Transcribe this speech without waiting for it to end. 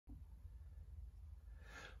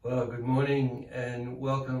Well, good morning and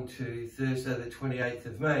welcome to Thursday the 28th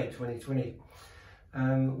of May 2020.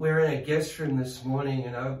 We're in a guest room this morning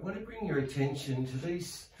and I want to bring your attention to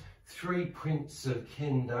these three prints of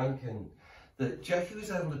Ken Duncan that Jackie was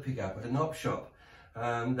able to pick up at an op shop.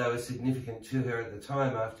 They were significant to her at the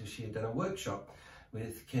time after she had done a workshop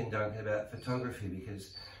with Ken Duncan about photography,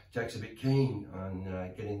 because Jack's a bit keen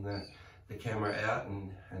on getting the camera out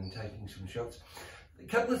and taking some shots. A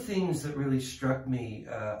couple of things that really struck me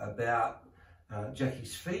about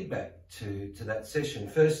Jackie's feedback to that session.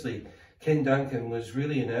 Firstly, Ken Duncan was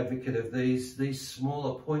really an advocate of these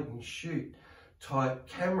smaller point and shoot type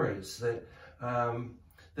cameras that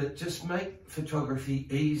just make photography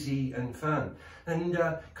easy and fun, and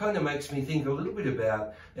kind of makes me think a little bit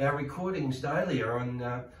about our recordings daily are on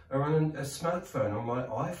a smartphone, on my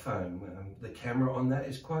iPhone. The camera on that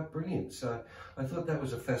is quite brilliant, so I thought that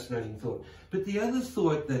was a fascinating thought. But the other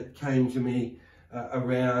thought that came to me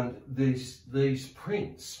around these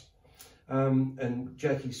prints and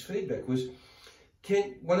Jackie's feedback was,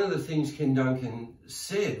 one of the things Ken Duncan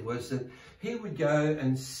said was that he would go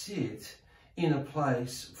and sit in a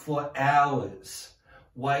place for hours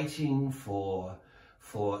waiting for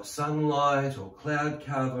sunlight or cloud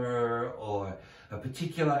cover or a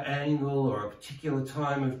particular angle or a particular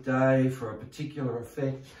time of day for a particular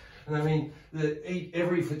effect. And I mean,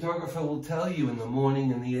 every photographer will tell you in the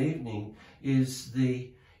morning and the evening is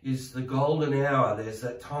the golden hour. There's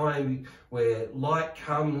that time where light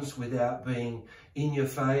comes without being in your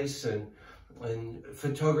face, and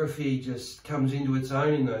photography just comes into its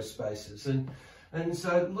own in those spaces. And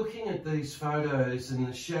so looking at these photos and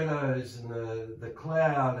the shadows and the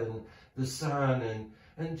cloud and the sun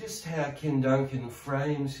and just how Ken Duncan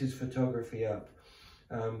frames his photography up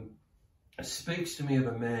speaks to me of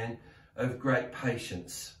a man of great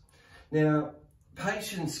patience. Now,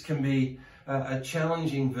 patience can be a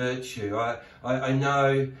challenging virtue. I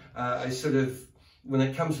know when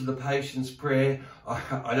it comes to the patience prayer,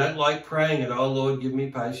 I don't like praying it, oh Lord, give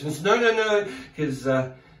me patience. No,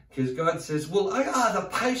 because God says, well, the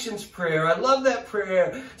patience prayer, I love that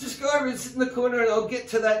prayer. Just go over and sit in the corner and I'll get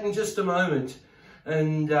to that in just a moment.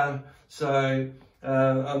 And so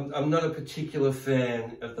I'm not a particular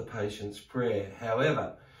fan of the patience prayer.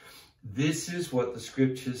 However, this is what the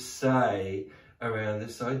scriptures say around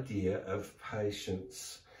this idea of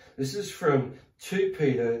patience. This is from 2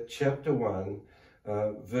 Peter chapter 1,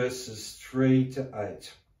 verses 3 to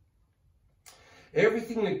 8.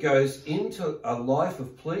 Everything that goes into a life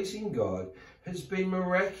of pleasing God has been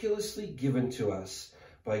miraculously given to us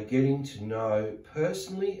by getting to know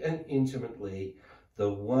personally and intimately the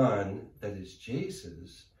one, that is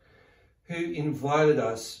Jesus, who invited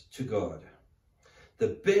us to God.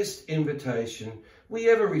 The best invitation we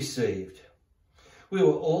ever received. We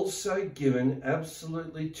were also given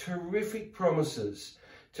absolutely terrific promises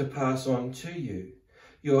to pass on to you.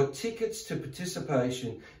 Your tickets to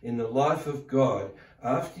participation in the life of God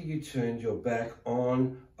after you turned your back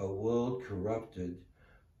on a world corrupted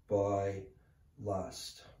by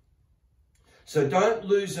lust. So don't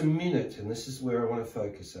lose a minute, and this is where I want to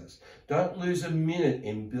focus us. Don't lose a minute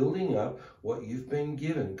in building up what you've been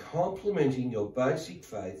given, complementing your basic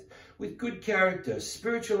faith with good character,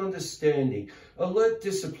 spiritual understanding, alert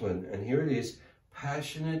discipline, and here it is,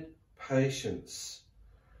 passionate patience.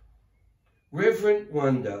 Reverent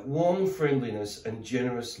wonder, warm friendliness, and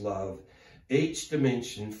generous love, each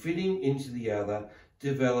dimension fitting into the other,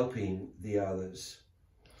 developing the others.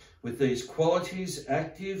 With these qualities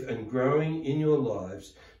active and growing in your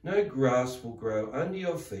lives, no grass will grow under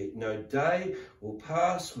your feet, no day will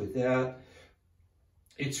pass without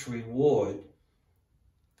its reward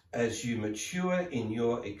as you mature in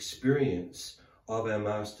your experience of our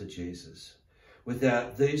Master Jesus.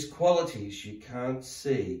 Without these qualities, you can't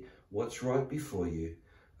see what's right before you,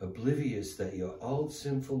 oblivious that your old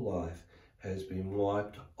sinful life has been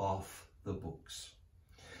wiped off the books.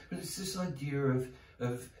 But it's this idea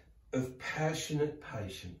of passionate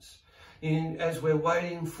patience. And as we're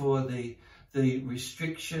waiting for the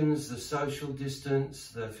restrictions, the social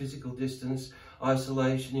distance, the physical distance,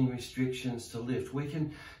 isolationing restrictions to lift, we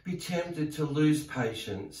can be tempted to lose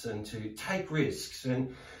patience and to take risks.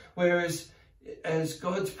 And whereas as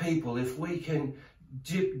God's people, if we can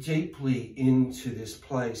dip deeply into this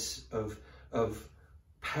place of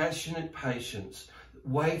passionate patience,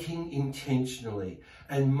 waiting intentionally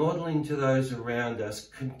and modeling to those around us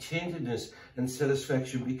contentedness and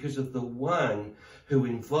satisfaction because of the one who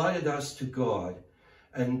invited us to God,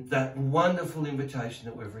 and that wonderful invitation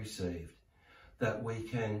that we've received, that we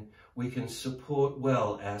can support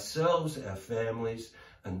well ourselves, our families,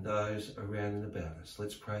 and those around and about us.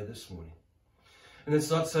 Let's pray this morning. And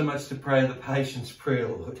it's not so much to pray the patience prayer,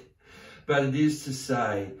 Lord, but it is to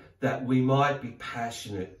say that we might be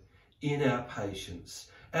passionate in our patience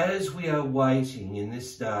as we are waiting in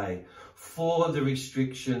this day for the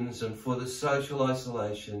restrictions and for the social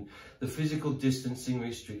isolation, the physical distancing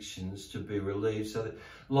restrictions to be relieved so that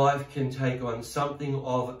life can take on something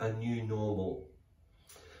of a new normal.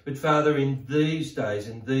 But Father, in these days,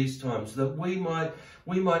 in these times, that we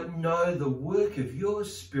might know the work of your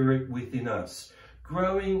Spirit within us,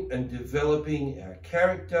 growing and developing our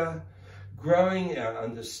character, growing our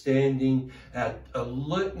understanding, our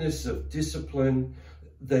alertness of discipline,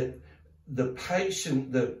 that the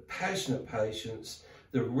passionate patience,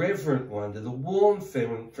 the reverent wonder, the warm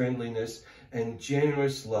friendliness and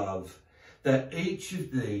generous love, that each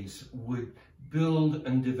of these would build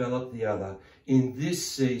and develop the other in this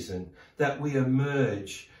season, that we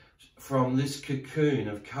emerge from this cocoon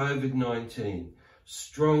of COVID-19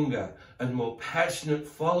 stronger and more passionate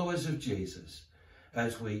followers of Jesus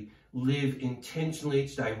as we live intentionally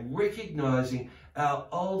each day, recognizing our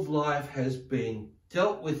old life has been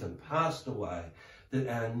dealt with and passed away, that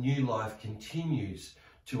our new life continues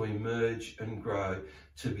to emerge and grow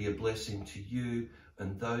to be a blessing to you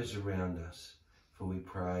and those around us. For we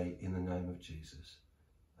pray in the name of Jesus.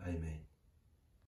 Amen.